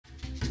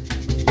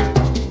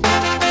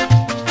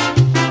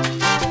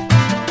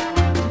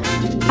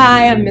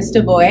Hi, I'm Miss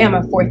Devoy. I'm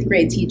a fourth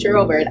grade teacher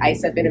over at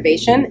ICEF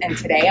Innovation, and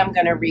today I'm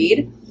going to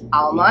read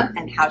Alma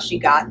and How She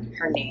Got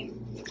Her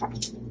Name.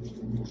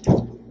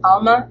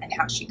 Alma and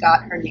How She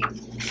Got Her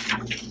Name.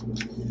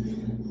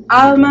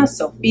 Alma,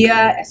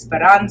 Sofia,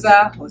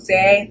 Esperanza,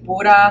 Jose,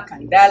 Pura,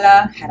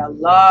 Candela had a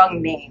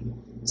long name.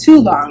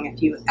 Too long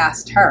if you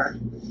asked her.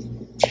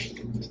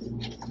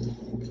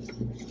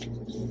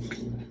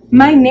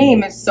 My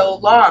name is so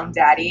long,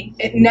 Daddy.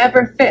 It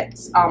never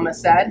fits, Alma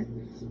said.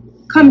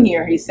 Come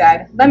here, he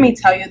said. Let me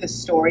tell you the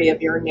story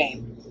of your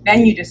name.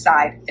 Then you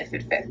decide if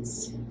it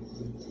fits.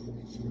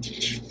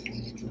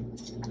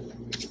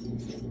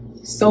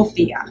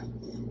 Sofia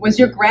was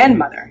your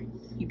grandmother,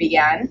 he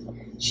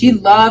began. She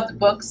loved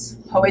books,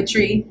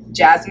 poetry,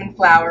 jasmine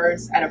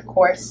flowers, and of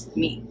course,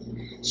 me.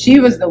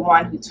 She was the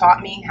one who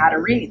taught me how to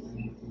read.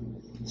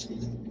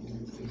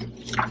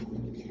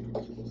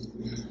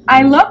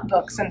 I love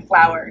books and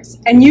flowers,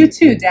 and you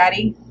too,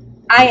 Daddy.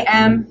 I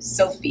am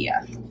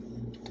Sofia.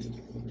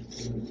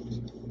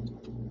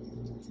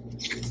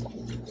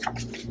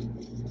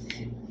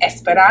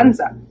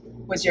 Esperanza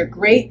was your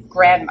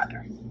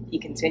great-grandmother, he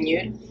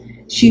continued.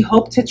 She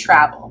hoped to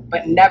travel,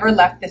 but never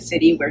left the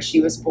city where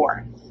she was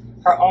born.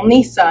 Her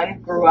only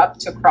son grew up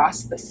to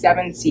cross the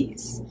 7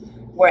 seas.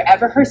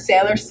 Wherever her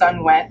sailor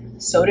son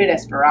went, so did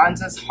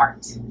Esperanza's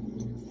heart.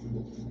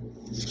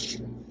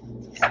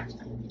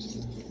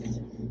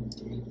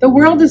 The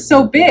world is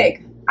so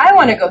big. I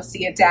want to go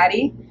see it,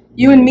 Daddy.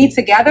 You and me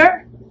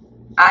together?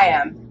 I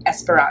am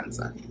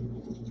Esperanza.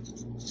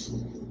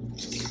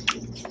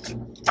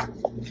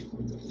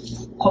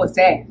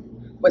 Jose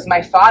was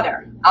my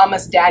father,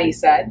 Alma's daddy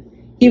said.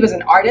 He was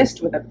an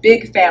artist with a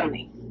big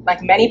family,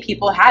 like many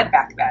people had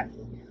back then.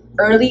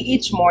 Early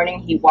each morning,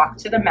 he walked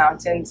to the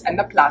mountains and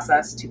the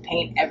plazas to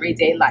paint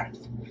everyday life.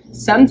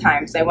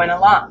 Sometimes I went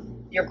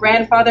along. Your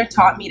grandfather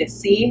taught me to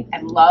see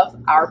and love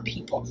our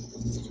people.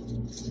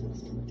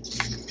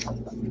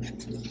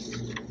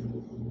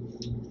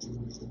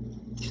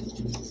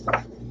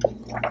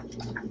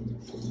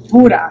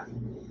 Pura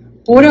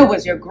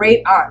was your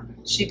great aunt.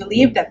 She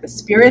believed that the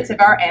spirits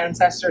of our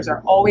ancestors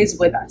are always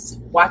with us,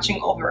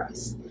 watching over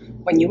us.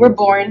 When you were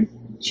born,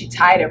 she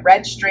tied a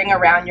red string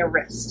around your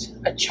wrist,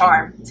 a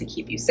charm to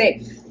keep you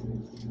safe.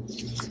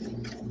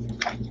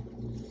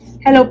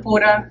 Hello,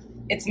 Pura.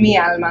 It's me,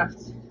 Alma.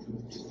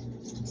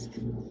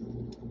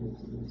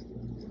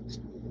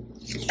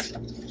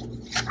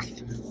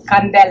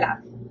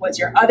 Candela was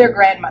your other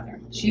grandmother.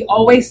 She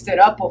always stood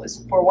up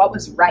for what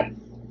was right.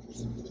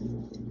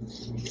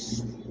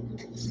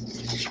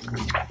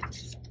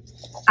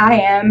 I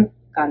am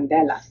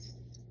Candela.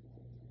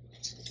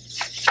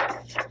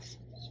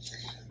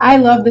 I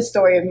love the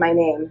story of my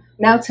name.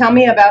 Now tell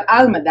me about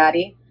Alma,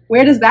 Daddy.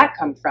 Where does that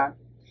come from?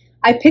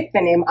 I picked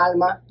the name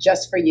Alma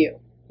just for you.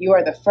 You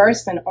are the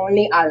first and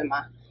only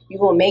Alma. You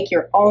will make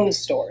your own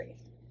story.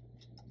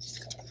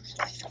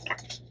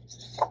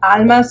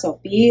 Alma,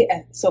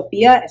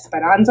 Sofia,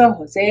 Esperanza,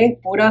 Jose,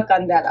 Pura,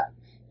 Candela.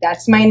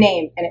 That's my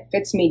name, and it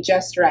fits me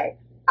just right.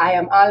 I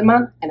am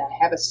Alma, and I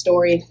have a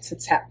story to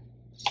tell.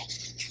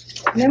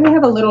 And then we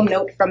have a little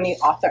note from the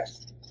author.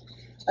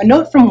 A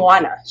note from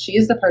Juana. She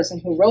is the person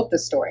who wrote the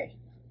story.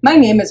 My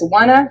name is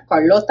Juana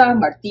Carlota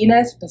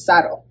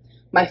Martinez-Neal.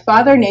 My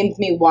father named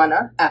me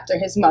Juana after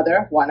his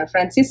mother, Juana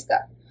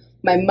Francisca.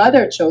 My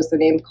mother chose the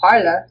name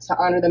Carla to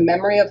honor the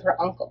memory of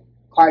her uncle,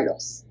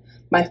 Carlos.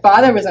 My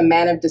father was a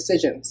man of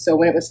decision, so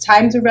when it was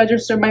time to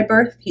register my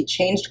birth, he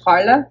changed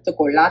Carla to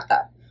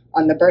Colata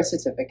on the birth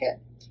certificate.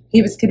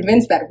 He was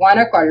convinced that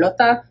Juana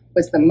Carlota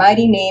was the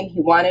mighty name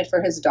he wanted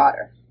for his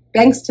daughter.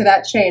 Thanks to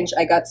that change,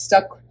 I got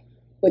stuck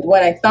with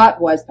what I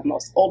thought was the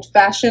most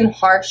old-fashioned,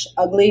 harsh,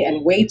 ugly,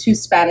 and way too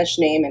Spanish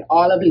name in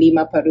all of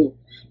Lima, Peru,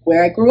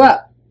 where I grew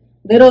up.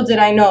 Little did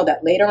I know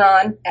that later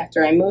on,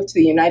 after I moved to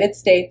the United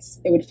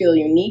States, it would feel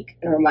unique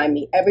and remind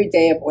me every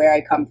day of where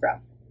I come from.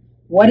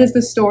 What is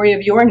the story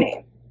of your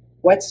name?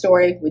 What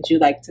story would you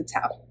like to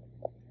tell?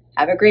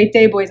 Have a great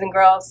day, boys and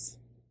girls.